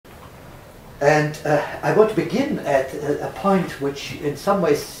And I want to begin at a point which in some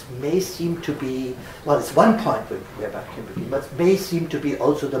ways may seem to be, well, it's one point where I can begin, but may seem to be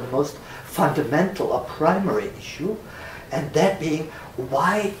also the most fundamental or primary issue, and that being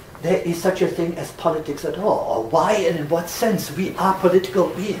why there is such a thing as politics at all, or why and in what sense we are political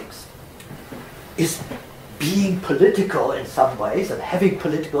beings. Is being political in some ways and having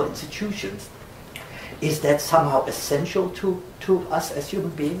political institutions, is that somehow essential to us as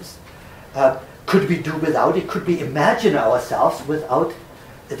human beings? Could we do without it? Could we imagine ourselves without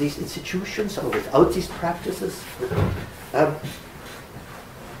these institutions or without these practices?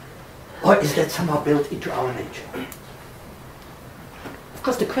 Or is that somehow built into our nature? Of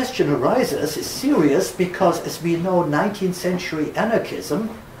course, the question arises, is serious, because as we know, 19th century anarchism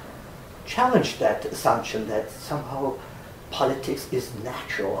challenged that assumption that somehow politics is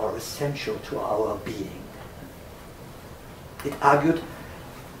natural or essential to our being. It argued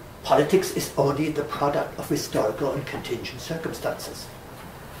politics is only the product of historical and contingent circumstances.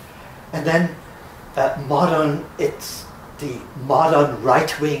 And then it's the modern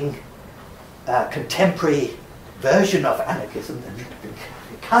right-wing contemporary version of anarchism,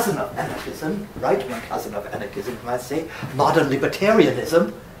 the cousin of anarchism, right-wing cousin of anarchism, you might say, modern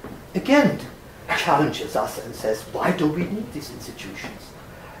libertarianism, again challenges us and says, why do we need these institutions?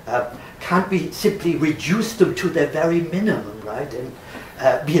 Can't we simply reduce them to their very minimum, right, and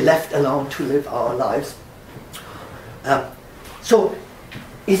be left alone to live our lives? So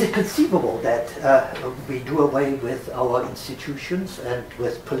is it conceivable that we do away with our institutions and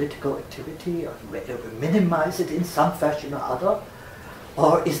with political activity, or minimize it in some fashion or other?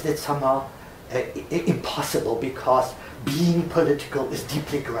 Or is that somehow impossible because being political is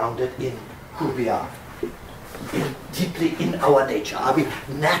deeply grounded in who we are, deeply in our nature? Are we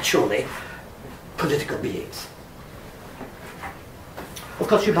naturally political beings? Of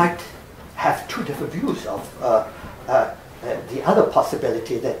course, you might have two different views of the other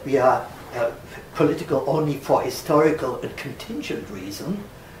possibility, that we are political only for historical and contingent reason.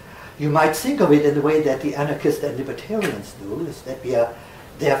 You might think of it in the way that the anarchists and libertarians do, is that we are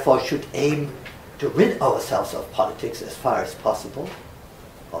therefore should aim to rid ourselves of politics as far as possible,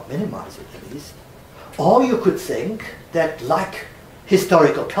 or minimize it at least. Or you could think that, like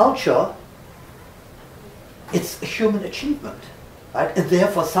historical culture, it's a human achievement, right? And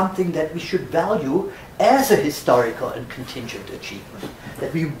therefore something that we should value as a historical and contingent achievement,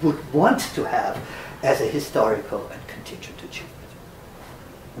 that we would want to have as a historical and contingent achievement.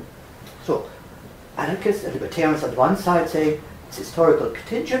 So anarchists and libertarians on one side say it's historical and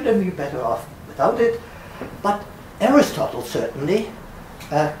contingent and we're better off without it. But Aristotle certainly,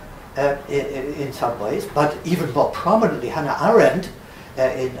 in some ways, but even more prominently Hannah Arendt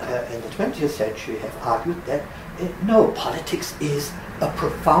in the 20th century have argued that no, politics is a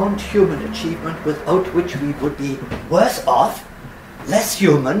profound human achievement without which we would be worse off, less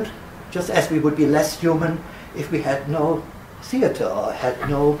human, just as we would be less human if we had no theater or had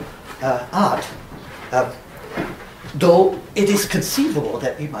no art. Though it is conceivable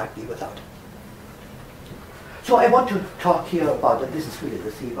that we might be without it. So I want to talk here about, and this is really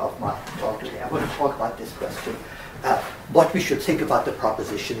the theme of my talk today, I want to talk about this question, what we should think about the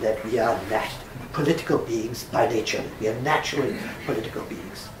proposition that we are political beings by nature, that we are naturally political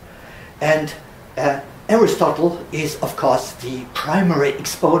beings. And Aristotle is, of course, the primary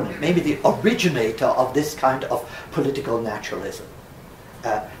exponent, maybe the originator of this kind of political naturalism.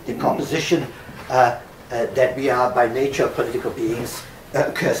 The proposition that we are by nature political beings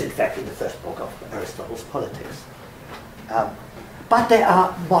occurs in fact in the first book of Aristotle's Politics. But there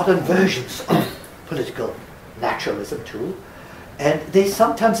are modern versions of political naturalism too, and they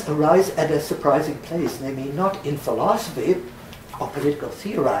sometimes arise at a surprising place, namely not in philosophy or political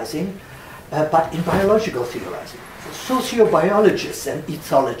theorizing, but in biological theorizing. So sociobiologists and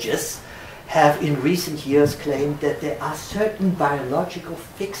ethologists have in recent years claimed that there are certain biological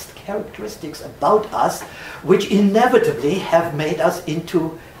fixed characteristics about us which inevitably have made us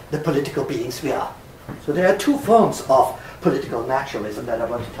into the political beings we are. So there are two forms of political naturalism that I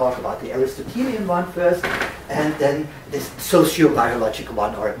want to talk about. The Aristotelian one first, and then this sociobiological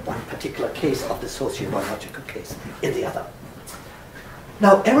one, or one particular case of the sociobiological case in the other.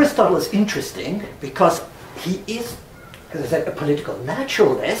 Now Aristotle is interesting because he is, as I said, a political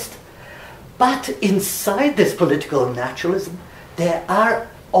naturalist. But inside this political naturalism, there are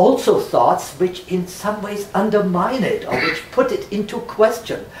also thoughts which in some ways undermine it, or which put it into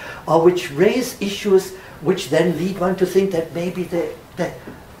question, or which raise issues which then lead one to think that maybe that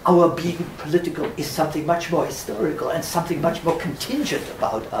our being political is something much more historical and something much more contingent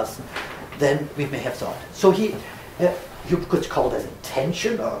about us than we may have thought. So you could call it a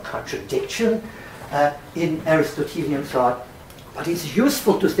tension or a contradiction in Aristotelian thought, but it's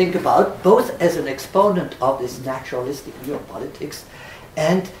useful to think about both as an exponent of this naturalistic view of politics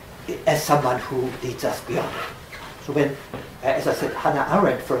and as someone who leads us beyond it. So when, as I said, Hannah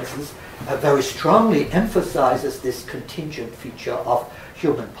Arendt, for instance, very strongly emphasizes this contingent feature of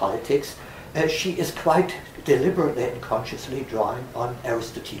human politics, she is quite deliberately and consciously drawing on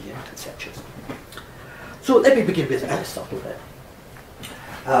Aristotelian conceptions. So let me begin with Aristotle then.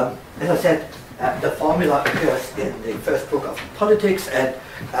 As I said, the formula occurs in the first book of Politics, and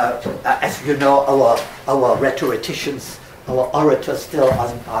as you know, our rhetoricians, our orators still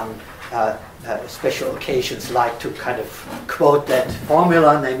on special occasions like to kind of quote that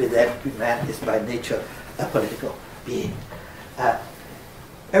formula, namely that man is by nature a political being.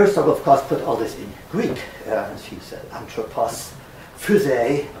 Aristotle, of course, put all this in Greek. He said anthropos,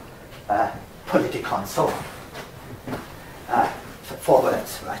 physei, politikon, so on. 4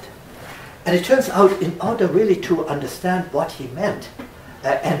 words, right? And it turns out, in order really to understand what he meant,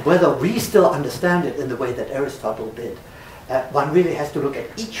 and whether we still understand it in the way that Aristotle did, one really has to look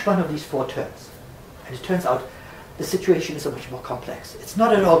at each one of these 4 terms. And it turns out the situation is so much more complex. It's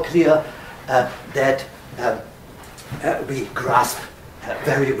not at all clear that we grasp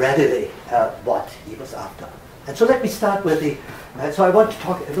very readily what he was after. And so let me start with the, so I want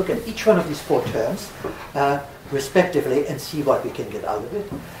to look at each one of these 4 terms respectively and see what we can get out of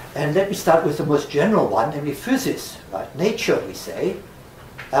it. And let me start with the most general one, namely physis, right? Nature, we say.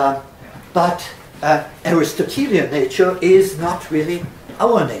 But Aristotelian nature is not really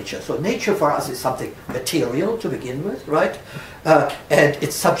our nature. So nature for us is something material to begin with, right? And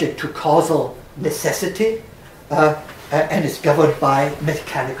it's subject to causal necessity, and is governed by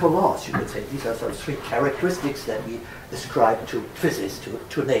mechanical laws, you could say. These are sort of 3 characteristics that we ascribe to physis,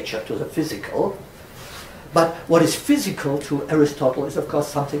 to nature, to the physical. But what is physical to Aristotle is, of course,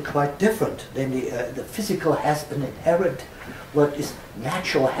 something quite different. Namely, the physical has an inherent, what is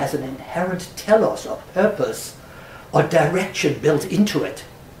natural has an inherent telos, or purpose, or direction built into it.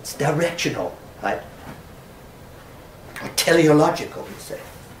 It's directional, right? Or teleological, we say.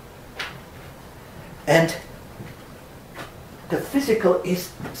 And the physical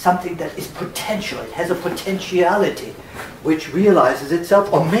is something that is potential. It has a potentiality which realizes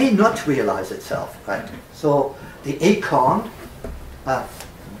itself or may not realize itself, right? So the acorn,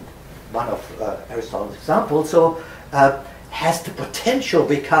 one of Aristotle's examples, so has the potential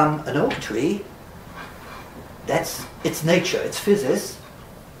become an oak tree. That's its nature, its physis.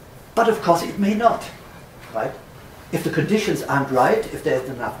 But of course it may not, right? If the conditions aren't right, if there's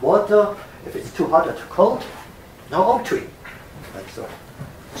enough water, if it's too hot or too cold, no oak tree. Right,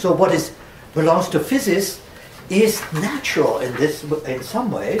 so what belongs to physis is natural in some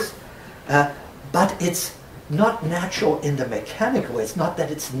ways, but it's not natural in the mechanical way. It's not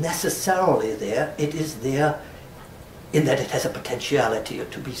that it's necessarily there. It is there in that it has a potentiality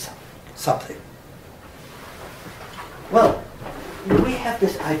to be something. Well, we have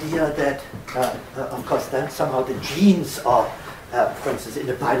this idea that, of course, then somehow the genes are, for instance, in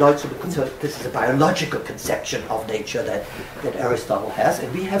the biological, this is a biological conception of nature that Aristotle has,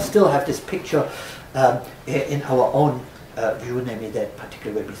 and we still have this picture in our own view, namely that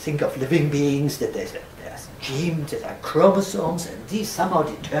particularly when we think of living beings, that there's genes, there are chromosomes, and these somehow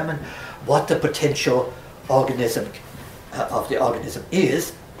determine what the potential organism of the organism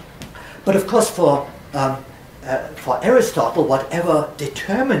is. But of course, for Aristotle, whatever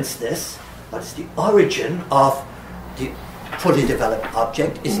determines this, what is the origin of the fully developed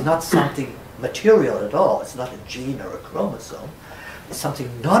object, is not something material at all. It's not a gene or a chromosome. It's something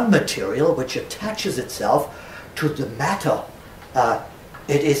non-material which attaches itself to the matter.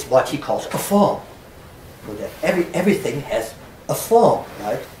 It is what he calls a form. So that everything has a form,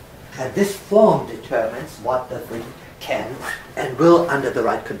 right? And this form determines what the thing can and will, under the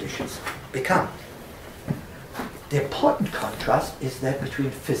right conditions, become. The important contrast is that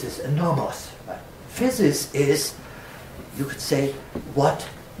between physis and nomos. Right? Physis is, you could say, what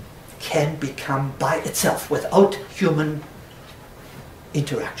can become by itself without human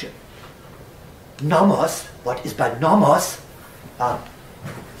interaction. Nomos, what is by nomos,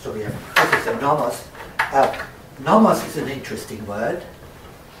 so we have physis and nomos. Nomos is an interesting word.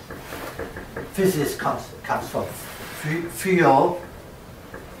 Physis comes from phyo,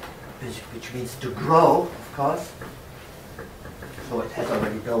 which means to grow, of course. So it has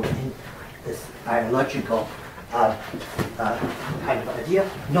already built in this biological kind of idea.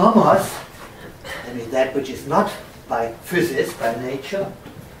 Nomos, I mean that which is not by physis, by nature,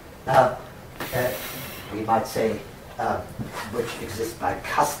 we might say, which exists by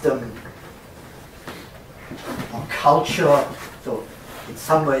custom, on culture. So in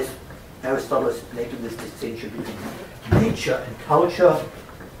some ways, Aristotle is making this distinction between nature and culture.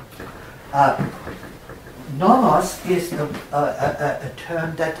 Nomos is a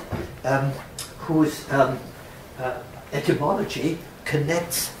term that whose etymology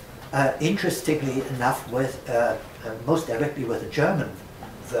connects interestingly enough with most directly with a German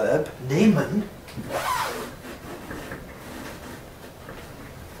verb, nehmen.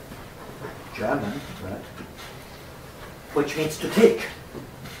 German, right? Which means to take,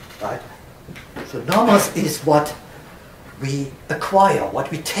 right? So nomos is what we acquire,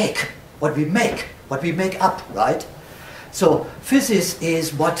 what we take, what we make up, right? So physis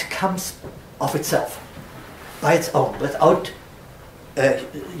is what comes of itself, by its own, without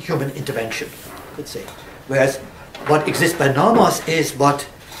human intervention, let's say. Whereas what exists by nomos is what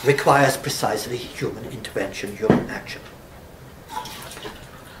requires precisely human intervention, human action.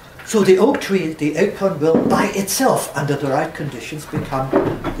 So the oak tree, the acorn will by itself, under the right conditions, become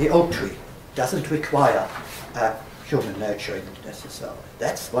the oak tree. Doesn't require human nurturing necessarily.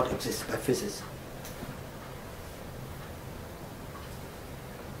 That's what exists by physis.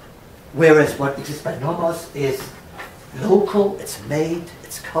 Whereas what exists by nomos is local, it's made,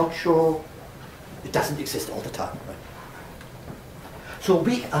 it's cultural. It doesn't exist all the time. Right? So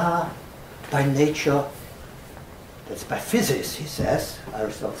we are by nature, that's by physis, he says,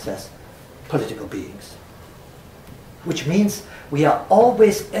 Aristotle says, political beings. Which means we are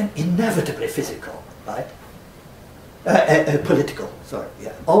always and inevitably physical, right? Political, sorry,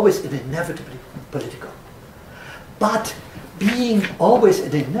 yeah. Always and inevitably political. But being always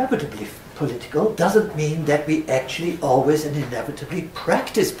and inevitably political doesn't mean that we actually always and inevitably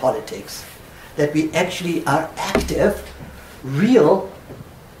practice politics. That we actually are active, really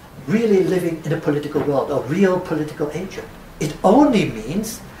living in a political world, or real political agent. It only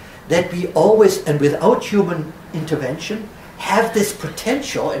means that we always, and without human intervention, have this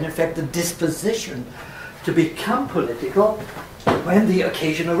potential, and in fact the disposition to become political when the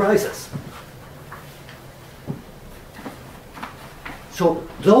occasion arises. So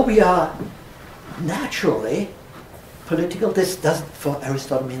though we are naturally political, this doesn't for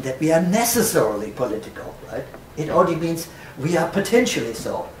Aristotle mean that we are necessarily political, right? It only means we are potentially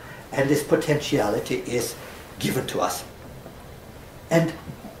so, and this potentiality is given to us. And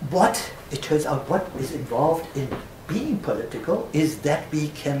what, it turns out, what is involved in being political is that we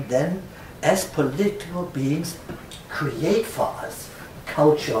can then, as political beings, create for us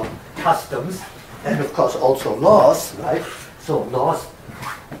culture, customs, and of course also laws, right? So laws,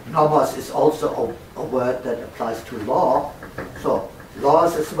 nomos is also a word that applies to law. So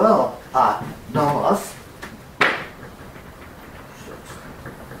laws as well are nomos.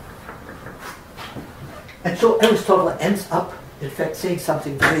 And so Aristotle ends up, in fact, saying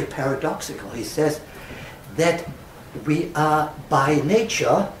something very paradoxical. He says that we are by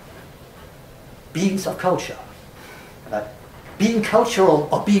nature beings of culture. Being cultural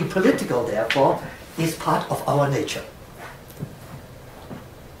or being political, therefore, is part of our nature.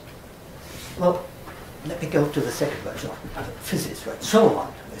 Well, let me go to the second word, so physis, right? So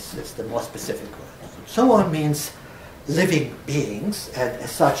on is the more specific word. So on means living beings, and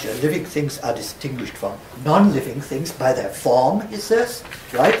as such, living things are distinguished from non-living things by their form, he says,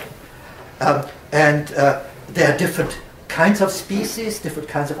 right? There are different kinds of species, different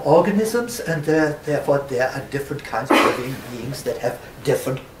kinds of organisms, and therefore there are different kinds of living beings that have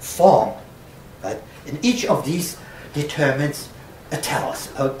different form, right? And each of these determines a telos,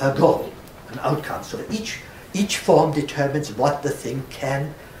 a goal, an outcome. So each form determines what the thing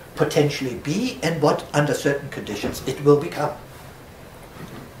can potentially be and what, under certain conditions, it will become.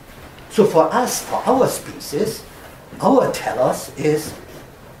 So for us, for our species, our telos is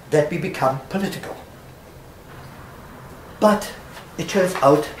that we become political. But it turns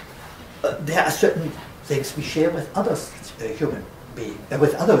out there are certain things we share with other human beings,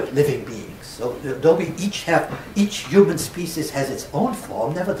 with other living beings. So though we each human species has its own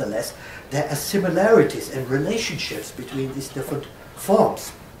form, nevertheless, there are similarities and relationships between these different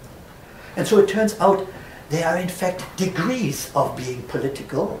forms. And so it turns out there are in fact degrees of being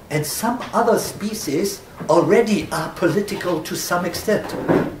political, and some other species already are political to some extent.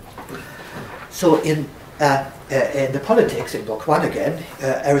 So in the Politics, in Book 1 again,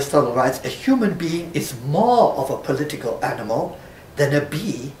 Aristotle writes, a human being is more of a political animal than a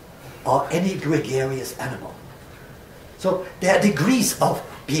bee or any gregarious animal. So there are degrees of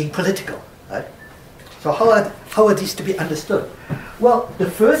being political, right? So how are these to be understood? Well, the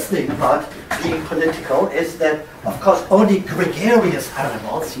first thing about being political is that, of course, only gregarious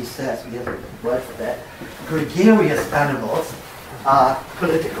animals, he says, we have a word for that, gregarious animals are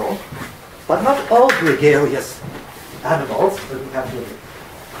political, but not all gregarious animals. So we have the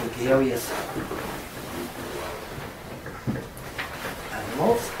gregarious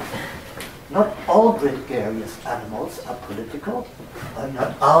animals. Not all gregarious animals are political,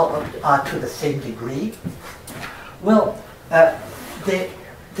 not all are to the same degree. Well,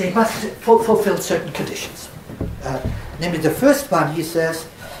 they must fulfill certain conditions. Namely, the first one, he says,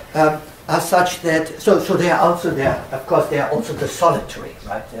 are such that, so they are also there, of course, they are also the solitary,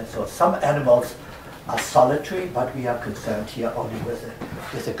 right? And so some animals are solitary, but we are concerned here only with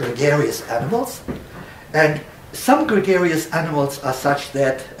the gregarious animals. And some gregarious animals are such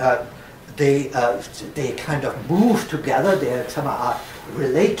that they kind of move together, some are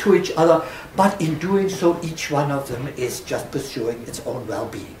relate to each other, but in doing so, each one of them is just pursuing its own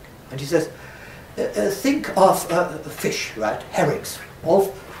well-being. And he says, think of fish, right? Herrings,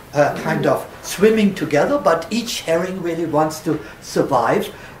 all kind of swimming together, but each herring really wants to survive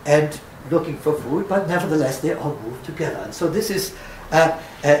and looking for food, but nevertheless they all move together. And so this is,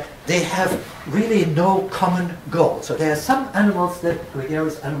 they have really no common goal. So there are some animals,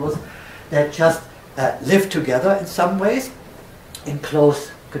 gregarious animals, that just live together in some ways, in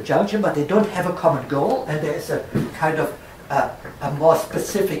close conjunction, but they don't have a common goal, and there is a kind of a more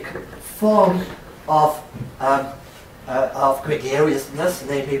specific form of gregariousness,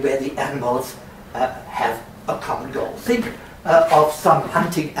 namely where the animals have a common goal. Think of some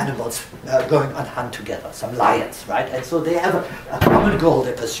hunting animals going on hunt together, some lions, right? And so they have a common goal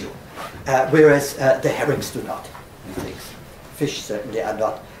they pursue, whereas the herrings do not. Fish certainly are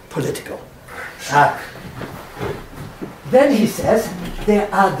not political. Then he says there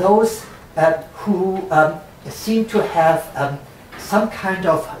are those who seem to have some kind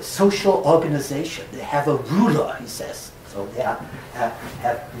of social organization. They have a ruler, he says. So they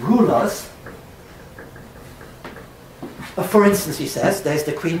have rulers. For instance, he says, there's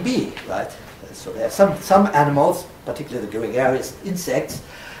the queen bee, right? So there are some animals, particularly the gregarious insects,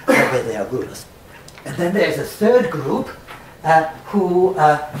 where they are rulers. And then there's a third group who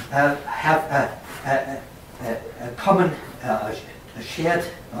have a common, a shared,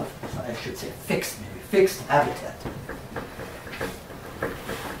 I should say fixed habitat.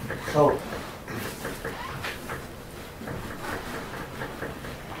 So,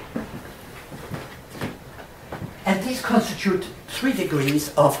 and these constitute 3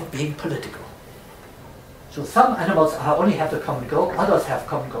 degrees of being political. So some animals only have the common goal, others have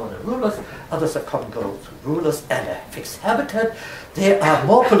common goal the rulers, others have common goal to rulers and a fixed habitat. They are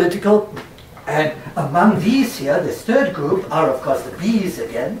more political, and among these here, this third group are of course the bees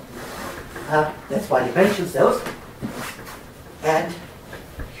again. That's why he mentions those, and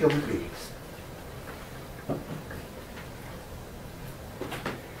human beings.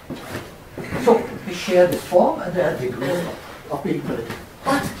 So we share this form and there are degrees of being political.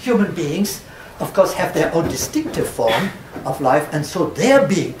 But human beings, of course, have their own distinctive form of life, and so their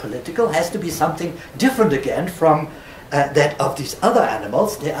being political has to be something different again from that of these other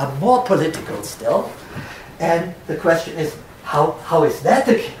animals. They are more political still, and the question is, how is that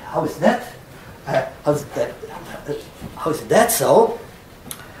so?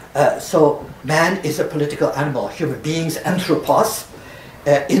 So man is a political animal. Human beings, anthropos,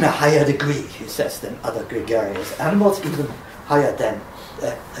 in a higher degree, he says, than other gregarious animals, even higher than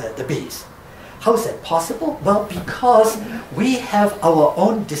the bees. How is that possible? Well, because we have our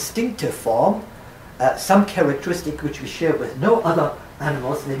own distinctive form, some characteristic which we share with no other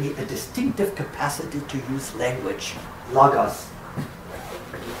animals, namely a distinctive capacity to use language, logos.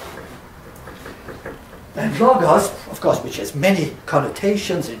 And logos, of course, which has many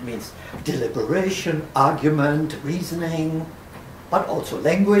connotations. It means deliberation, argument, reasoning, but also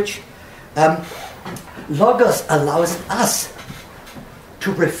language. Logos allows us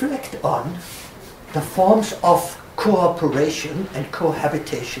to reflect on the forms of cooperation and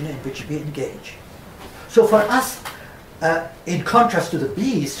cohabitation in which we engage. So for us, in contrast to the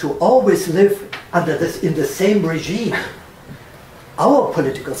bees who always live in the same regime, our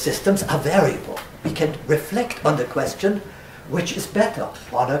political systems are variable. We can reflect on the question, which is better,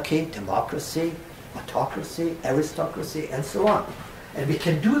 monarchy, democracy, autocracy, aristocracy, and so on. And we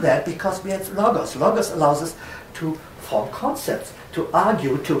can do that because we have logos. Logos allows us to form concepts, to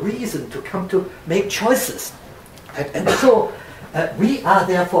argue, to reason, to come to make choices. And so we are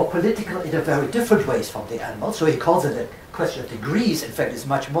therefore political in a very different ways from the animals. So he calls it a question of degrees. In fact, it's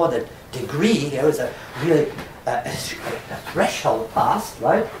much more than degree. Here is a really a threshold past,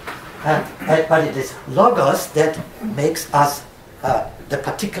 right? But it is logos that makes us the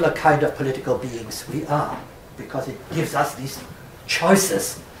particular kind of political beings we are, because it gives us these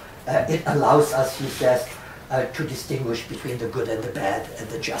choices. It allows us, he says, to distinguish between the good and the bad and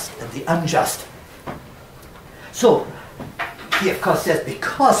the just and the unjust. So he of course says,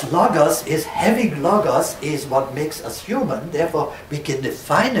 because having logos is what makes us human, therefore we can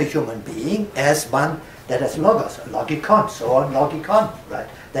define a human being as one that has logos, a logikon, so on, logikon, right?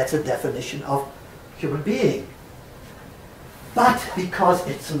 That's a definition of human being. But because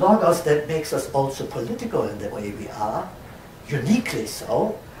it's logos that makes us also political in the way we are, uniquely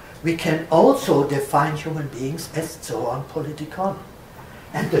so, we can also define human beings as zoon politikon.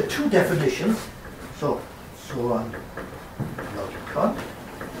 And the two definitions, so zoon logikon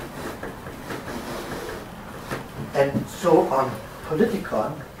and zoon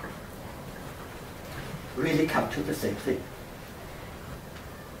politikon, really come to the same thing.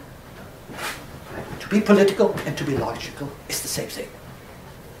 Right? To be political and to be logical is the same thing.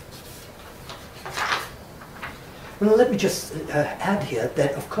 Well, let me just add here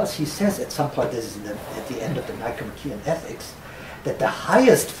that, of course, he says at some point, this is at the end of the Nicomachean Ethics, that the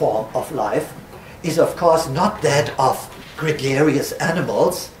highest form of life is, of course, not that of gregarious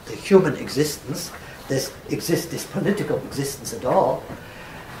animals, the human existence, this political existence at all.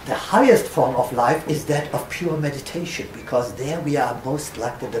 The highest form of life is that of pure meditation, because there we are most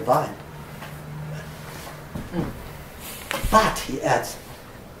like the divine. But, he adds,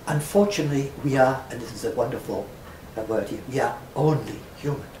 unfortunately, we are, and this is a wonderful word here, we are only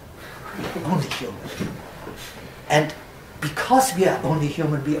human. Only human. And because we are only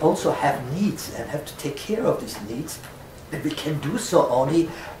human, we also have needs and have to take care of these needs. And we can do so only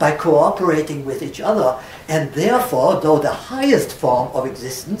by cooperating with each other. And therefore, though the highest form of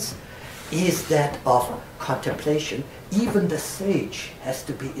existence is that of contemplation, even the sage has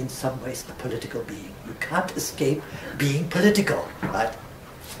to be in some ways a political being. You can't escape being political, right?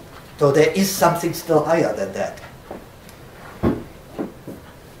 Though there is something still higher than that.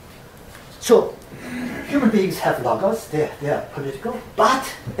 So, human beings have logos, they are political,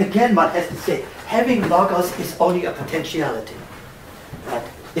 but again one has to say, having logos is only a potentiality. Right?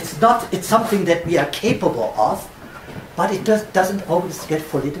 It's something that we are capable of, but it doesn't always get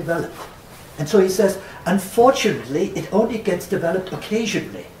fully developed. And so he says, unfortunately, it only gets developed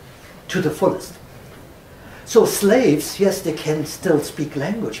occasionally to the fullest. So slaves, yes, they can still speak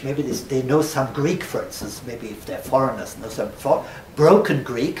language. Maybe they know some Greek, for instance. Maybe if they're foreigners, know some broken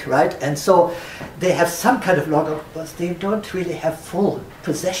Greek, right? And so they have some kind of logos, but they don't really have full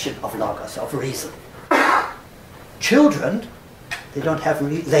possession of logos, of reason. Children, they don't have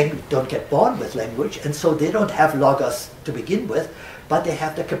don't get born with language, and so they don't have logos to begin with, but they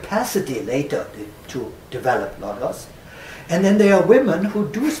have the capacity later to develop logos. And then there are women who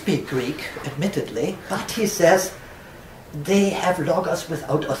do speak Greek, admittedly, but he says they have logos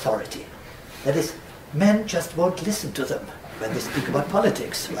without authority. That is, men just won't listen to them when they speak about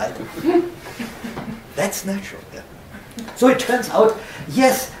politics, right? That's natural. Yeah. So it turns out,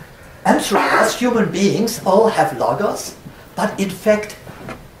 yes, anthropos, human beings, all have logos, but in fact,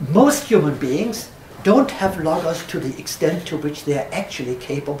 most human beings don't have logos to the extent to which they are actually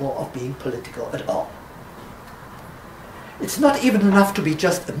capable of being political at all. It's not even enough to be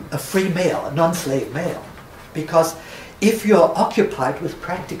just a free male, a non-slave male, because if you're occupied with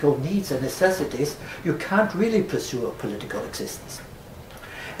practical needs and necessities, you can't really pursue a political existence.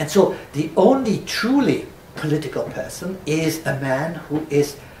 And so the only truly political person is a man who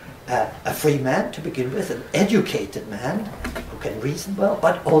is a free man to begin with, an educated man who can reason well,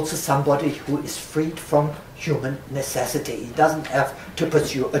 but also somebody who is freed from human necessity. He doesn't have to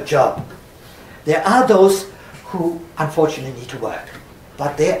pursue a job. There are those who unfortunately need to work,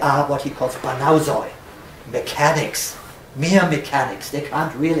 but they are what he calls banausoi, mechanics, mere mechanics. They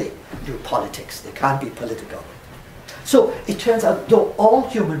can't really do politics. They can't be political. So it turns out, though all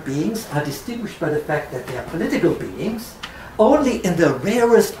human beings are distinguished by the fact that they are political beings, only in the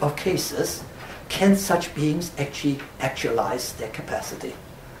rarest of cases can such beings actually actualize their capacity,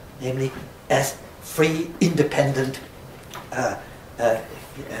 namely as free, independent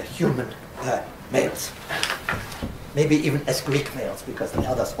human males. Maybe even as Greek males, because the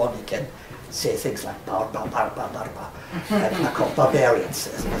others only can say things like bar, and are called barbarians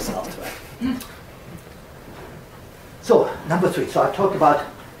as a result, right? So, number 3. So I talked about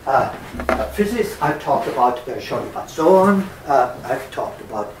physics, I've talked about shortly about zoon, I've talked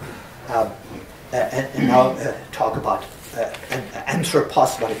about, and now talk about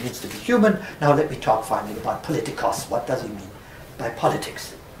anthropos, what it means to be human. Now let me talk finally about politikos. What does he mean by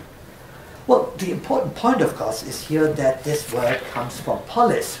politics? Well, the important point, of course, is here that this word comes from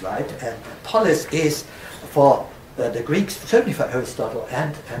polis, right? And polis is, for the Greeks, certainly for Aristotle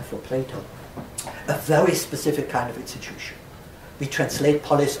and for Plato, a very specific kind of institution. We translate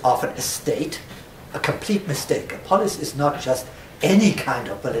polis often as state, a complete mistake. A polis is not just any kind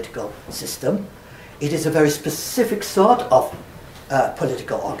of political system. It is a very specific sort of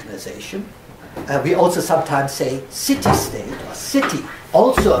political organization. We also sometimes say city-state or city,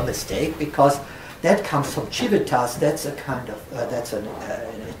 also a mistake, because that comes from civitas. That's a kind of that's a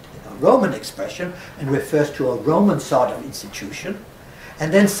Roman expression and refers to a Roman sort of institution.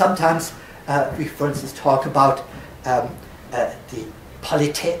 And then sometimes we, for instance, talk about the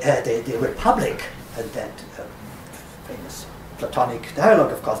Republic, and that famous Platonic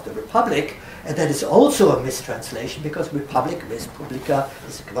dialogue, of course, the Republic, and that is also a mistranslation, because Republic, res publica,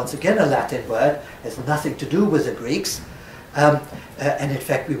 is once again a Latin word, has nothing to do with the Greeks, and in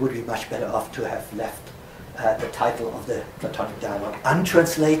fact we would be much better off to have left the title of the Platonic dialogue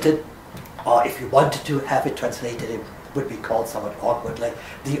untranslated, or if you wanted to have it translated, it would be called somewhat awkwardly,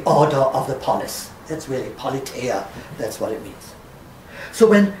 the order of the polis. That's really politeia, that's what it means. So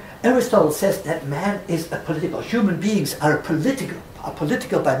when Aristotle says that man is a political, human beings are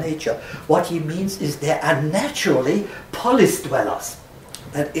political by nature, what he means is they are naturally polis dwellers.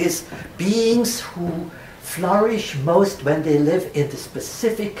 That is, beings who flourish most when they live in the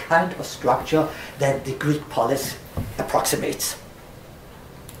specific kind of structure that the Greek polis approximates.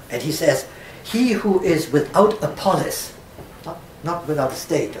 And he says, he who is without a polis, not without a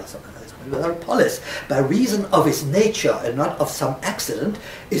state or something like this, but without a polis, by reason of his nature and not of some accident,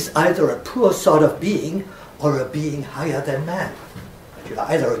 is either a poor sort of being or a being higher than man. If you're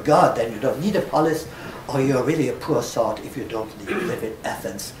either a god, then you don't need a polis, or you're really a poor sort if you don't live in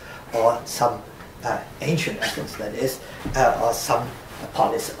Athens, or some ancient Athens, that is, or some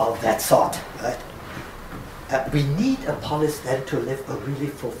polis of that sort. Right? We need a polis then to live a really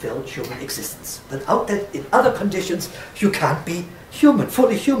fulfilled human existence. Without that, in other conditions, you can't be human,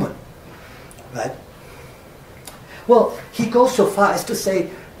 fully human. Right? Well, he goes so far as to say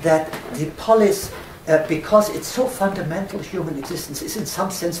that the polis, because it's so fundamental human existence, is in some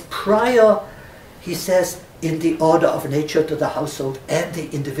sense prior, he says, in the order of nature to the household and the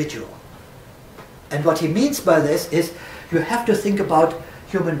individual. And what he means by this is you have to think about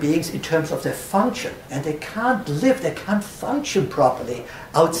human beings in terms of their function, and they can't live, they can't function properly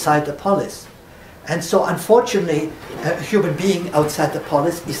outside the polis. And so unfortunately, a human being outside the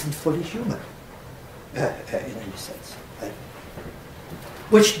polis isn't fully human in any sense. Right?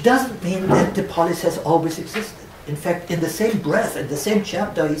 Which doesn't mean that the polis has always existed. In fact, in the same breath, in the same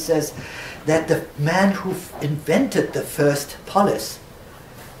chapter, he says that the man who invented the first polis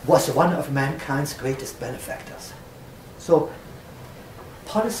was one of mankind's greatest benefactors. So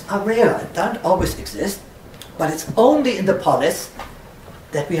polis are rare and don't always exist, but it's only in the polis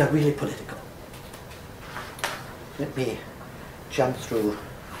that we are really political. Let me jump through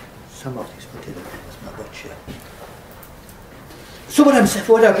some of these materials. That's my watch here. So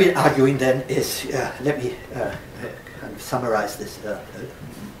what I've been arguing then is, let me kind of summarize this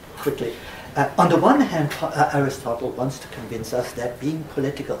quickly. On the one hand, Aristotle wants to convince us that being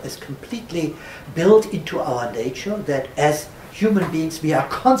political is completely built into our nature, that as human beings we are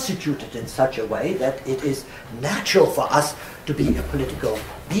constituted in such a way that it is natural for us to be a political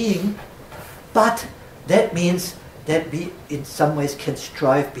being, but that means that we in some ways can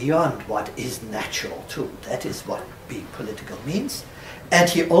strive beyond what is natural too. That is what being political means. And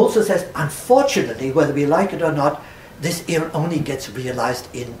he also says, unfortunately, whether we like it or not, this only gets realized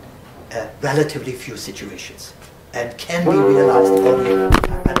in relatively few situations, and can be realized only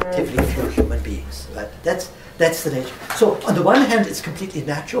relatively few human beings. Right? That's the nature. So on the one hand, it's completely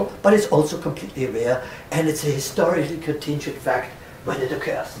natural, but it's also completely rare, and it's a historically contingent fact when it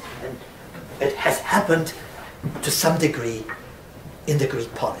occurs. And it has happened to some degree in the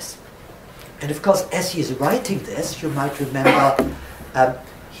Greek polis. And of course, as he is writing this, you might remember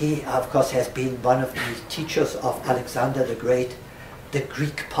he, of course, has been one of the teachers of Alexander the Great. The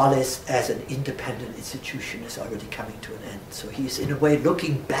Greek polis as an independent institution is already coming to an end. So he's in a way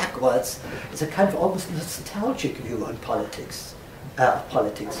looking backwards. It's a kind of almost nostalgic view on politics.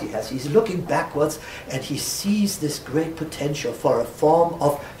 He has. He's looking backwards and he sees this great potential for a form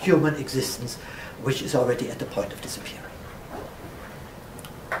of human existence which is already at the point of disappearing.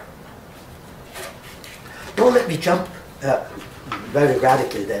 Well, let me jump very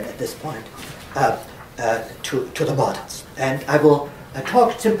radically then at this point to the moderns. And I will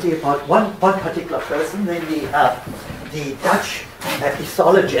talk simply about one particular person, namely the Dutch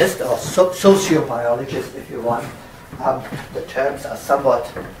ethologist or sociobiologist, if you want. The terms are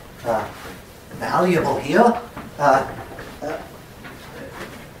somewhat malleable here.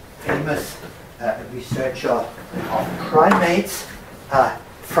 Famous researcher of primates,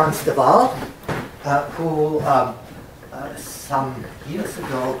 Frans de Waal, who some years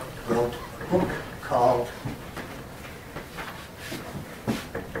ago wrote a book called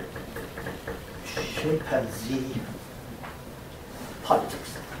Chimpanzee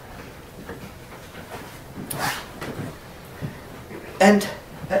politics. And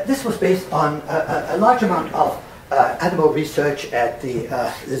this was based on a large amount of animal research at the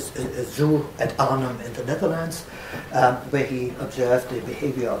zoo at Arnhem in the Netherlands, where he observed the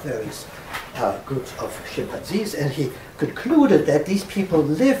behavior of various groups of chimpanzees, and he concluded that these people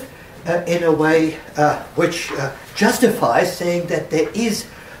live in a way which justifies saying that there is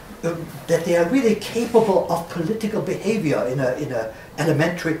that they are really capable of political behavior in a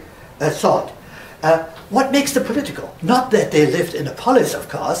elementary sort. What makes them political? Not that they lived in a polis, of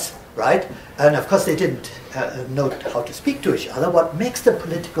course, right? And of course they didn't know how to speak to each other. What makes them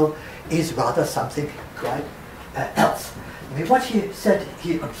political is rather something quite else. I mean, what he said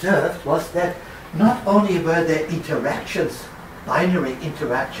he observed was that not only were there interactions, binary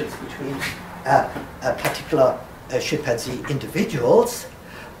interactions between particular chimpanzee individuals,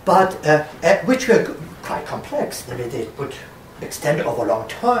 but which were quite complex. I mean, they would extend over a long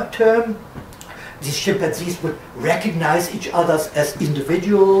term. These chimpanzees would recognize each other as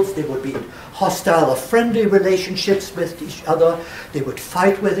individuals. They would be in hostile or friendly relationships with each other. They would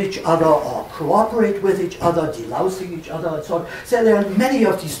fight with each other or cooperate with each other, delousing each other and so on. So there are many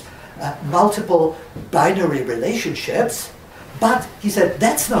of these multiple binary relationships. But he said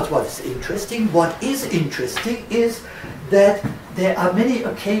that's not what is interesting. What is interesting is that there are many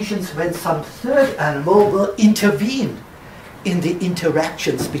occasions when some third animal will intervene in the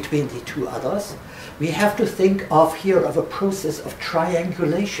interactions between the two others. We have to think of here of a process of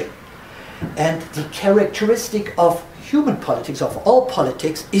triangulation. And the characteristic of human politics, of all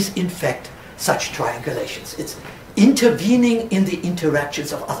politics, is in fact such triangulations. It's intervening in the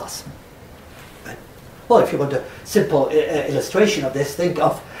interactions of others. Right? Well, if you want a simple illustration of this, think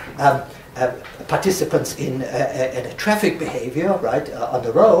of participants in a traffic behavior, right, on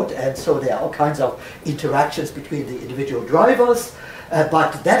the road, and so there are all kinds of interactions between the individual drivers,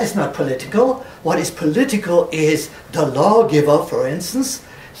 but that is not political. What is political is the lawgiver, for instance,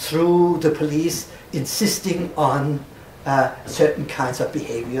 through the police insisting on certain kinds of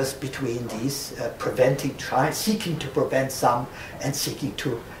behaviors between these, seeking to prevent some and seeking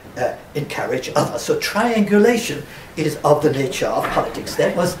to encourage others. So triangulation is of the nature of politics.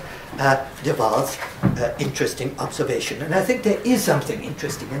 That was de Waal's interesting observation. And I think there is something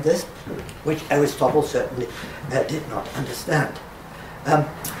interesting in this, which Aristotle certainly did not understand.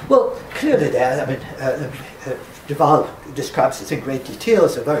 Well, clearly there, I mean, de Waal describes this in great detail.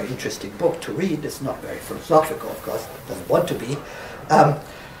 It's a very interesting book to read. It's not very philosophical, of course, it doesn't want to be.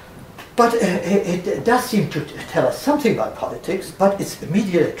 But it does seem to tell us something about politics, but it's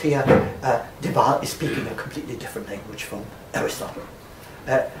immediately clear de Waal is speaking a completely different language from Aristotle.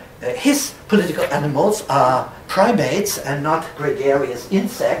 His political animals are primates and not gregarious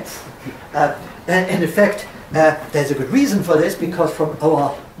insects. And in fact, there's a good reason for this, because from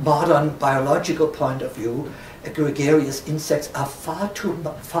our modern biological point of view, gregarious insects are far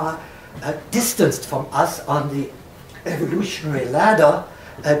distanced from us on the evolutionary ladder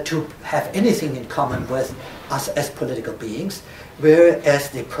to have anything in common with us as political beings, whereas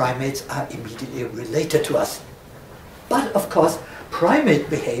the primates are immediately related to us. But of course, primate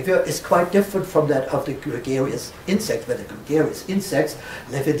behavior is quite different from that of the gregarious insect, where the gregarious insects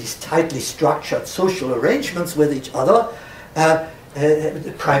live in these tightly structured social arrangements with each other.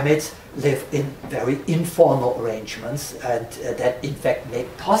 The primates live in very informal arrangements, and that in fact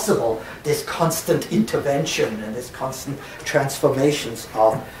make possible this constant intervention and this constant transformations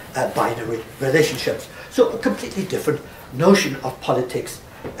of binary relationships. So a completely different notion of politics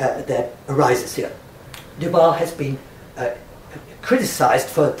that arises here. De Waal has been criticized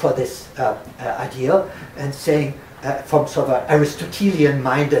for this idea, and saying from sort of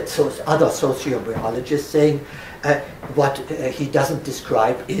Aristotelian-minded other sociobiologists, saying what he doesn't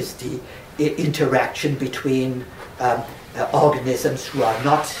describe is the interaction between organisms who are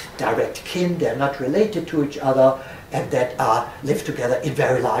not direct kin, they're not related to each other, and that live together in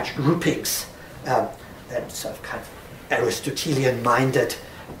very large groupings. That's sort of kind of Aristotelian-minded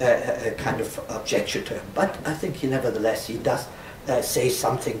kind of objection to him. But I think he nevertheless, he does say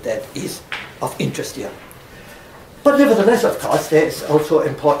something that is of interest here. But nevertheless, of course, there is also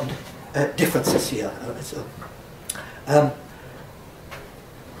important differences here.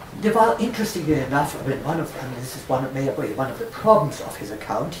 De Waal, interestingly enough, I mean, this is one of the problems of his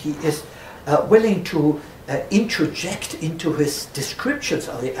account. He is willing to interject into his descriptions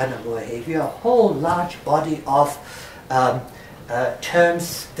of the animal behavior a whole large body of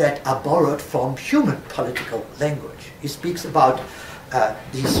terms that are borrowed from human political language. He speaks about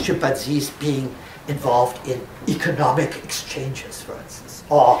these chimpanzees being involved in economic exchanges, for instance,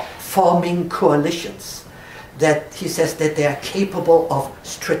 or forming coalitions, that he says that they are capable of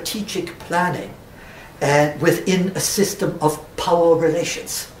strategic planning within a system of power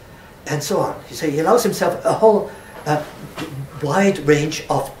relations, and so on. He allows himself a whole wide range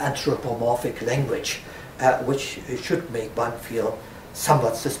of anthropomorphic language, which should make one feel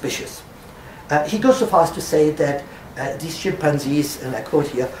somewhat suspicious. He goes so far as to say that these chimpanzees, and I quote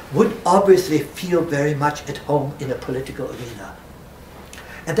here, would obviously feel very much at home in a political arena.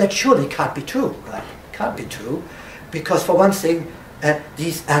 And that surely can't be true, right? Can't be true, because for one thing,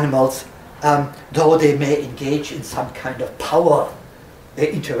 these animals, though they may engage in some kind of power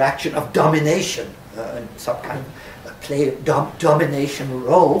interaction of domination, and some kind of play domination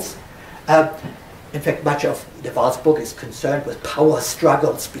roles. In fact, much of de Waal's book is concerned with power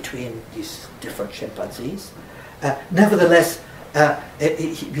struggles between these different chimpanzees. Nevertheless,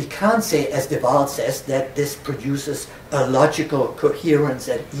 we can't say, as de Waal says, that this produces a logical coherence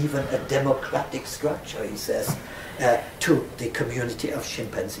and even a democratic structure, he says, to the community of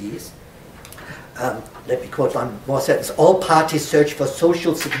chimpanzees. Let me quote one more sentence. All parties search for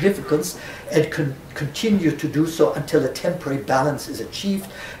social significance and continue to do so until a temporary balance is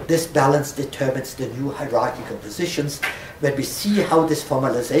achieved. This balance determines the new hierarchical positions. When we see how this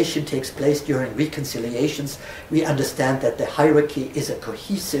formalization takes place during reconciliations, we understand that the hierarchy is a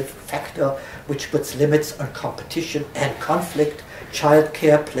cohesive factor which puts limits on competition and conflict.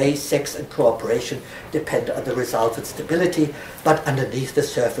 Childcare, play, sex, and cooperation depend on the resultant stability, but underneath the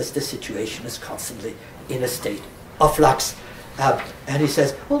surface, the situation is constantly in a state of flux. And he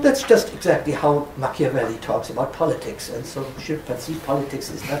says, well, that's just exactly how Machiavelli talks about politics. And so chimpanzee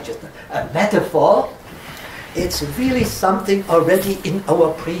politics is not just a metaphor, it's really something already in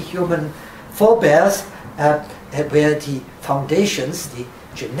our pre-human forebears, where the foundations, the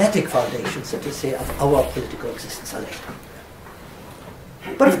genetic foundations, so to say, of our political existence are laid.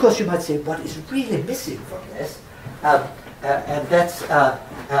 But of course you might say, what is really missing from this, and that's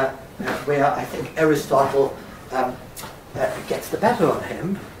where I think Aristotle gets the better on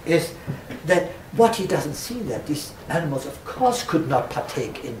him, is that what he doesn't see, that these animals of course could not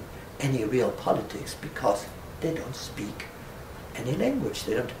partake in any real politics because they don't speak any language,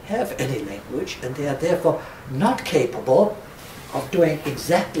 they don't have any language, and they are therefore not capable of doing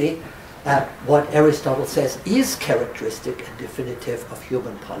exactly what Aristotle says is characteristic and definitive of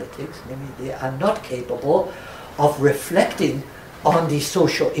human politics. Namely, they are not capable of reflecting on the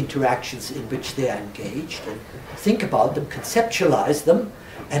social interactions in which they are engaged and think about them, conceptualize them,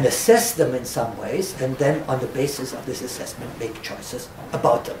 and assess them in some ways, and then on the basis of this assessment make choices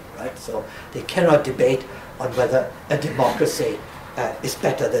about them, right? So they cannot debate on whether a democracy is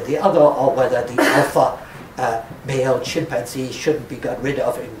better than the other, or whether the alpha male chimpanzee shouldn't be got rid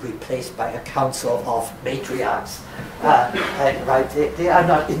of and replaced by a council of matriarchs. Right? They are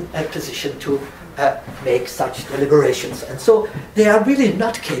not in a position to make such deliberations. And so they are really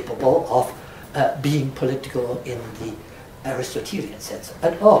not capable of being political in the Aristotelian sense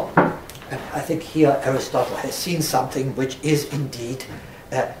at all. And I think here Aristotle has seen something which is indeed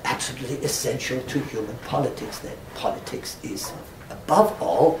absolutely essential to human politics, that politics is above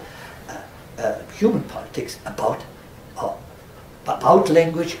all human politics about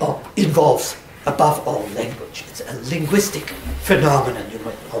language, or involves above all language. It's a linguistic phenomenon, you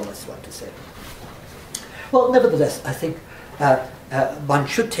might almost want to say. Well, nevertheless, I think one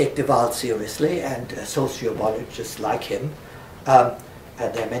should take de Waal seriously, and sociobiologists like him, and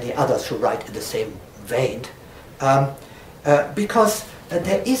there are many others who write in the same vein, because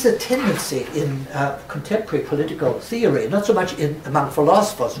there is a tendency in contemporary political theory, not so much among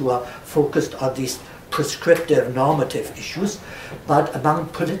philosophers who are focused on these prescriptive normative issues, but among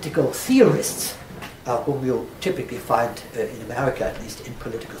political theorists, whom you typically find in America, at least in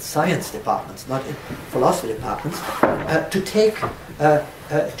political science departments, not in philosophy departments,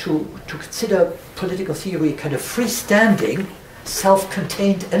 to consider political theory kind of freestanding,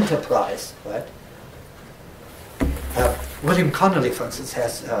 self-contained enterprise, right? William Connolly, for instance,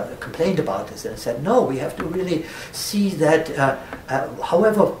 has complained about this and said, no, we have to really see that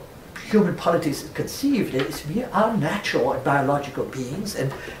however human politics is conceived, we are natural and biological beings,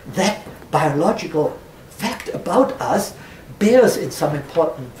 and that biological fact about us bears in some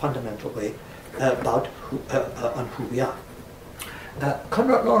important fundamental way about on who we are.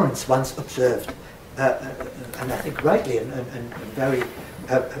 Konrad Lorenz once observed, and I think rightly and very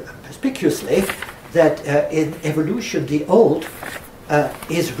perspicuously, that in evolution the old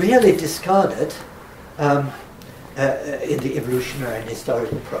is rarely discarded in the evolutionary and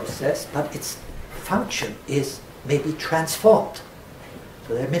historical process, but its function is maybe transformed.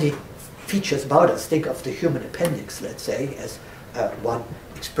 So there are many features about us. Think of the human appendix, let's say, as one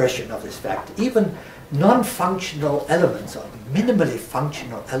expression of this fact. Even non-functional elements or minimally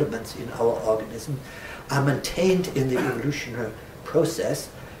functional elements in our organism are maintained in the evolutionary process,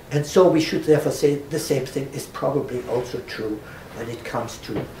 and so we should therefore say the same thing is probably also true when it comes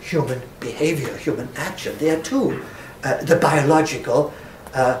to human behavior, human action. There too, the biological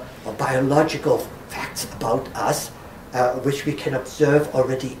or biological facts about us, which we can observe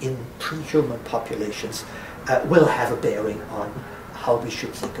already in pre-human populations, will have a bearing on how we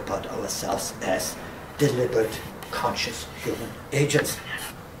should think about ourselves as deliberate, conscious human agents.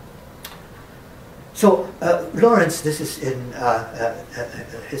 So Lawrence, this is in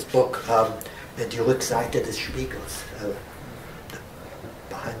his book, Die Rückseite des Spiegels,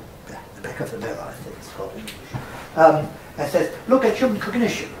 behind the back of the mirror, I think it's called in English. It says, look at human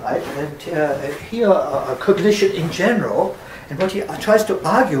cognition, right? And here, cognition in general, and what he tries to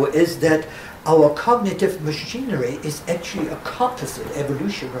argue is that our cognitive machinery is actually a composite,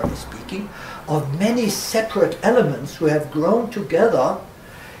 evolutionarily speaking, of many separate elements who have grown together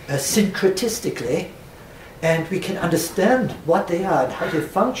syncretistically, and we can understand what they are and how they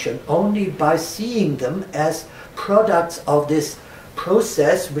function only by seeing them as products of this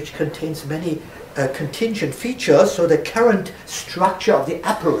process, which contains many contingent features. So the current structure of the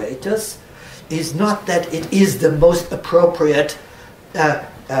apparatus is not that it is the most appropriate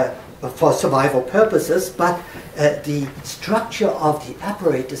for survival purposes, but the structure of the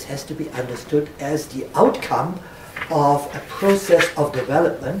apparatus has to be understood as the outcome of a process of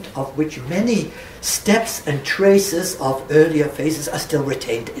development of which many steps and traces of earlier phases are still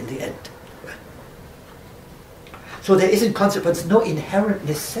retained in the end. So there is in consequence no inherent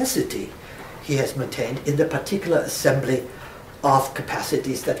necessity, he has maintained, in the particular assembly of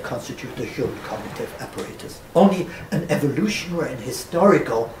capacities that constitute the human cognitive apparatus. Only an evolutionary and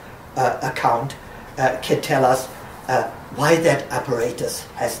historical account can tell us why that apparatus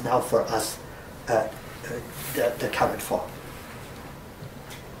has now for us the current form.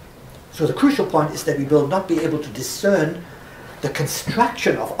 So the crucial point is that we will not be able to discern the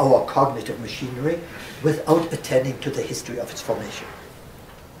construction of our cognitive machinery without attending to the history of its formation.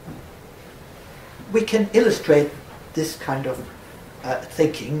 We can illustrate this kind of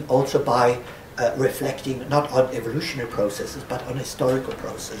thinking also by reflecting not on evolutionary processes but on historical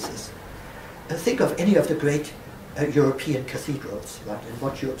processes. Think of any of the great European cathedrals, right? And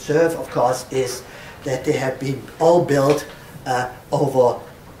what you observe, of course, is that they have been all built over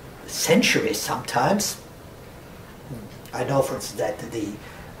centuries sometimes. I know, for instance, that the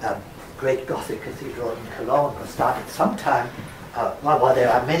great Gothic cathedral in Cologne was started sometime, well, there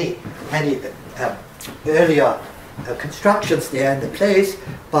are many earlier constructions there in the place,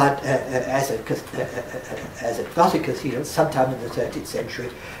 but as a Gothic cathedral sometime in the 13th century,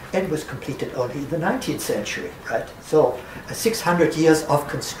 and was completed only in the 19th century, right? So 600 years of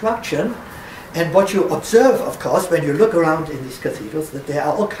construction. And what you observe, of course, when you look around in these cathedrals, that there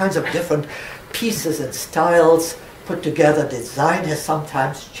are all kinds of different pieces and styles put together. Design has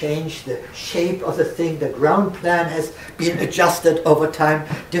sometimes changed, the shape of the thing, the ground plan has been adjusted over time.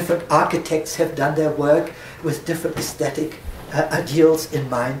 Different architects have done their work with different aesthetic ideals in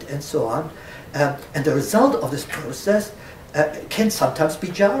mind, and so on. And the result of this process can sometimes be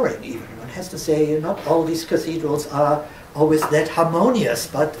jarring even. One has to say not all these cathedrals are always that harmonious,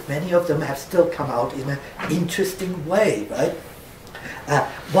 but many of them have still come out in an interesting way, right?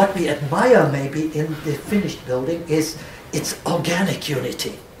 What we admire maybe in the finished building is its organic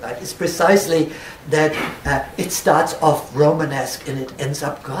unity, right? It's precisely that it starts off Romanesque and it ends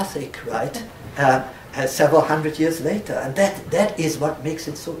up Gothic, right? Several hundred years later, and that is what makes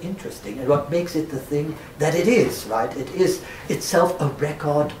it so interesting and what makes it the thing that it is, right? It is itself a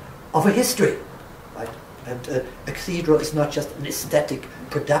record of a history, right? And a cathedral is not just an aesthetic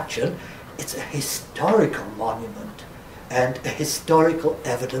production, it's a historical monument and a historical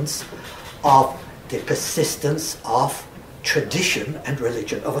evidence of the persistence of tradition and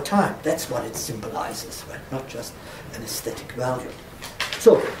religion over time. That's what it symbolizes, right? Not just an aesthetic value.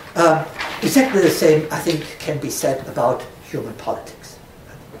 So, exactly the same, I think, can be said about human politics.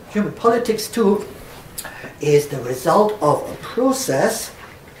 Human politics, too, is the result of a process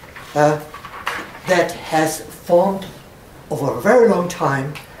that has formed over a very long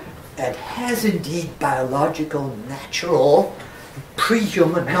time and has indeed biological, natural,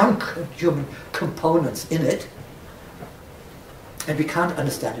 pre-human, non-human components in it, and we can't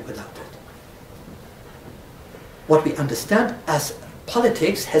understand it without it. What we understand as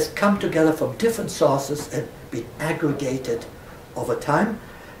politics has come together from different sources and been aggregated over time,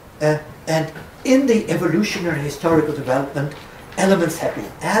 and in the evolutionary historical development, elements have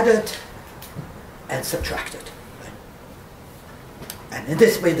been added, and subtracted. And in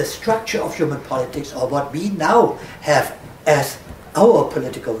this way, the structure of human politics, or what we now have as our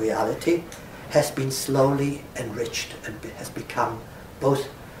political reality, has been slowly enriched and has become both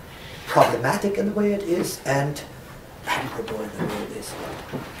problematic in the way it is and admirable in the way it is,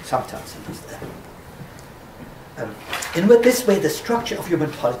 sometimes at least. In this way, the structure of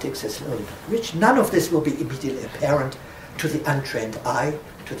human politics has slowly been enriched. None of this will be immediately apparent to the untrained eye,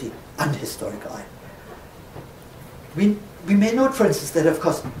 to the unhistoric eye. We may note, for instance, that of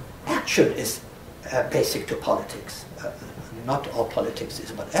course action is basic to politics. Not all politics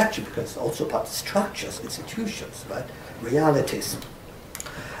is about action, because it's also about structures, institutions, right, realities.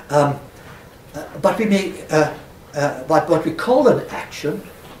 But we may, but what we call an action,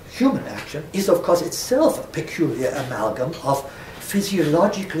 human action, is of course itself a peculiar amalgam of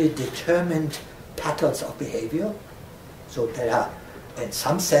physiologically determined patterns of behavior. So they are, in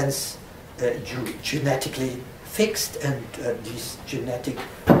some sense, genetically fixed, and these genetic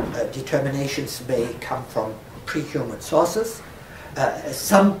determinations may come from pre-human sources.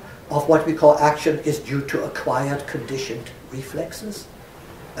 Some of what we call action is due to acquired conditioned reflexes.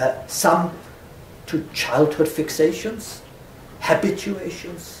 Some to childhood fixations,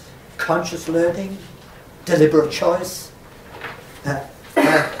 habituations, conscious learning, deliberate choice,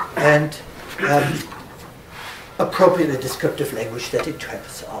 and appropriately descriptive language that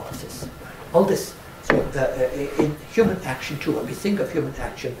interprets all of this. All this. So in human action too, when we think of human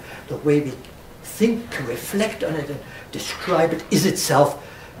action, the way we think, reflect on it, and describe it is itself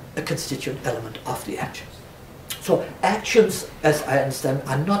a constituent element of the actions. So actions, as I understand,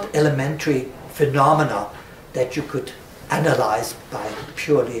 are not elementary phenomena that you could analyze by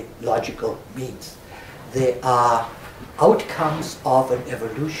purely logical means. They are outcomes of an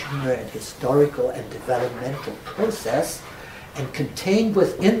evolutionary and historical and developmental process, and contain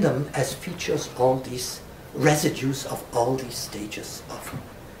within them as features all these residues of all these stages of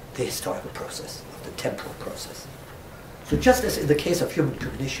the historical process, of the temporal process. So just as in the case of human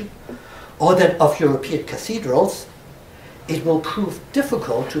cognition, or that of European cathedrals, it will prove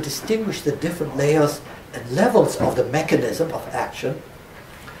difficult to distinguish the different layers and levels of the mechanism of action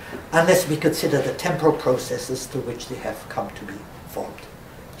unless we consider the temporal processes through which they have come to be formed.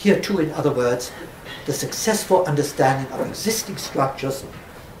 Here too, in other words, the successful understanding of existing structures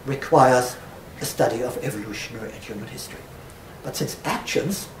requires a study of evolutionary and human history. But since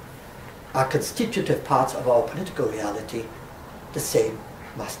actions are constitutive parts of our political reality, the same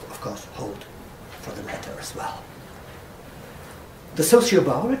must, of course, hold for the latter as well. The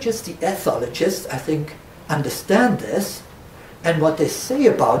sociobiologists, the ethologists, I think, understand this, and what they say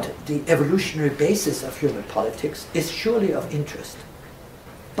about the evolutionary basis of human politics is surely of interest.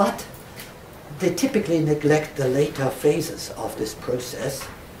 But they typically neglect the later phases of this process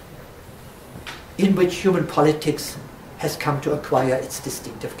in which human politics has come to acquire its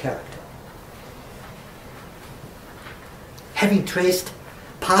distinctive character. Having traced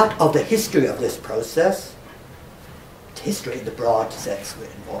part of the history of this process, history in the broad sense,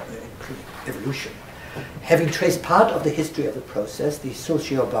 including evolution, having traced part of the history of the process, the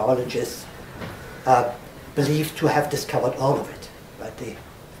sociobiologists believe to have discovered all of it. Right? They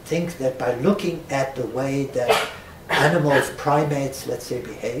think that by looking at the way that animals, primates, let's say,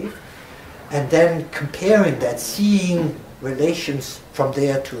 behave, and then comparing that, seeing relations from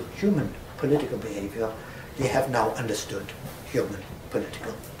there to human political behavior, they have now understood human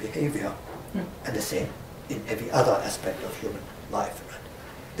political behavior, and the same in every other aspect of human life. Right?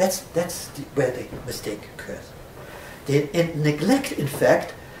 That's where the mistake occurs. They neglect, in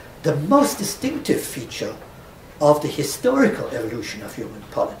fact, the most distinctive feature of the historical evolution of human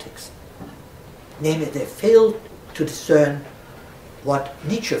politics. Namely, they fail to discern what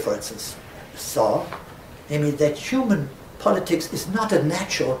Nietzsche, for instance, saw, namely that human politics is not a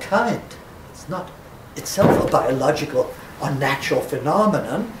natural kind. It's not itself a biological or natural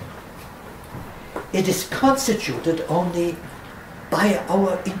phenomenon. It is constituted only by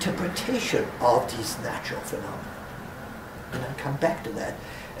our interpretation of these natural phenomena. And I'll come back to that.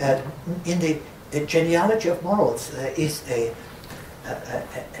 In the genealogy of morals, there is a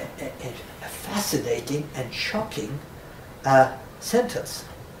fascinating and shocking sentence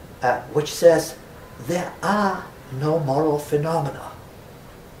which says, there are no moral phenomena.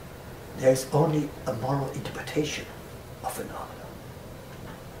 There is only a moral interpretation of phenomena.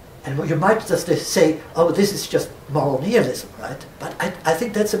 And you might just say, oh, this is just moral nihilism, right? But I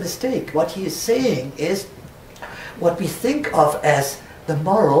think that's a mistake. What he is saying is, what we think of as the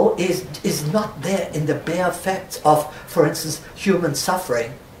moral is not there in the bare facts of, for instance, human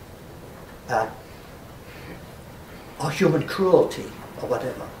suffering, or human cruelty, or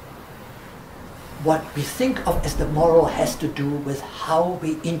whatever. what we think of as the moral has to do with how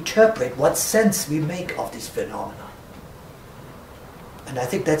we interpret, what sense we make of these phenomena. And I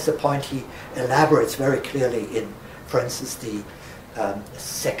think that's the point he elaborates very clearly in, for instance, the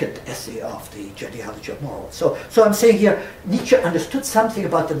second essay of the genealogy of morals. So I'm saying here, Nietzsche understood something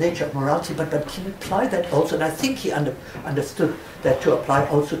about the nature of morality, but he applied that also, and I think he understood that to apply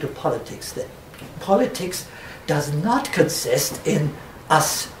also to politics. That politics does not consist in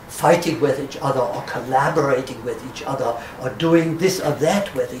us fighting with each other or collaborating with each other or doing this or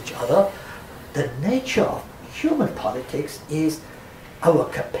that with each other. The nature of human politics is our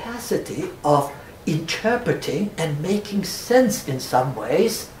capacity of interpreting and making sense in some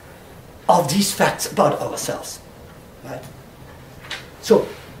ways of these facts about ourselves. Right? So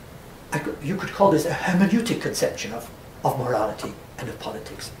you could call this a hermeneutic conception of morality and of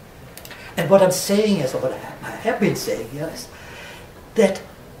politics. And what I'm saying is, or what I have been saying here, is that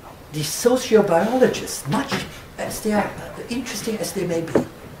the sociobiologists, much as they are interesting as they may be,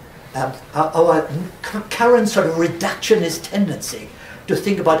 our current sort of reductionist tendency to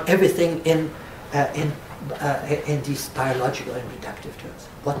think about everything in these biological and reductive terms.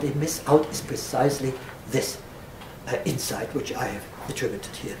 What they miss out is precisely this insight which I have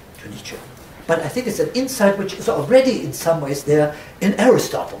attributed here to Nietzsche. But I think it's an insight which is already in some ways there in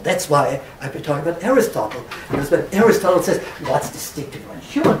Aristotle. That's why I've been talking about Aristotle. Because when Aristotle says what's distinctive in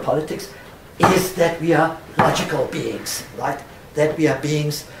human politics is that we are logical beings, right? That we are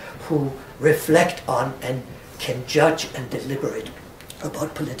beings who reflect on and can judge and deliberate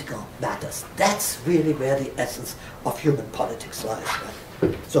about political matters. That's really where the essence of human politics lies.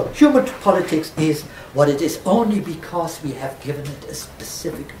 Right? So human politics is what it is only because we have given it a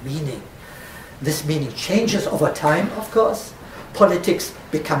specific meaning. This meaning changes over time, of course. Politics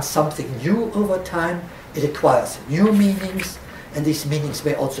becomes something new over time. It acquires new meanings, and these meanings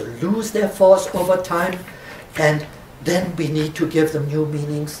may also lose their force over time, and then we need to give them new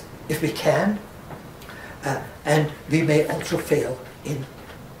meanings if we can, and we may also fail in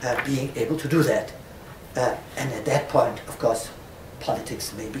being able to do that. And at that point, of course,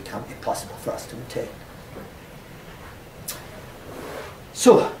 politics may become impossible for us to maintain.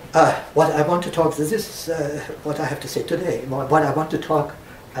 So, what I want to talk, this is what I have to say today. What I want to talk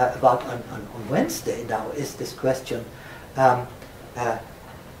about on Wednesday now is this question,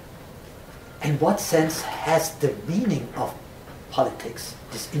 in what sense has the meaning of politics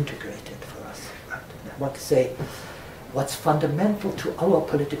disintegrated for us? Right? I want to say, what's fundamental to our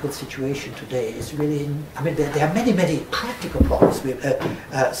political situation today is really, I mean, there are many, many practical problems. We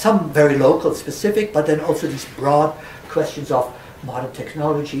have, some very local, specific, but then also these broad questions of modern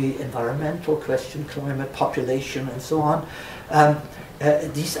technology, environmental question, climate, population, and so on.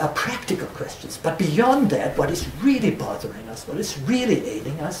 These are practical questions. But beyond that, what is really bothering us, what is really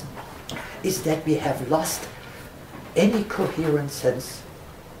ailing us, is that we have lost any coherent sense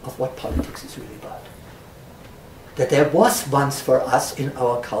of what politics is really about. That there was once for us in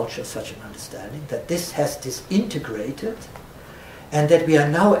our culture such an understanding, that this has disintegrated, and that we are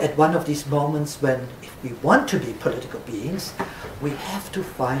now at one of these moments when, if we want to be political beings, we have to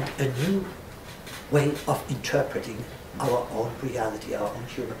find a new way of interpreting our own reality, our own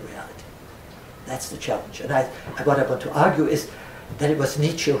human reality. That's the challenge. And what I want to argue is that it was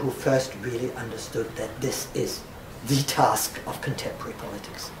Nietzsche who first really understood that this is the task of contemporary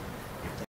politics.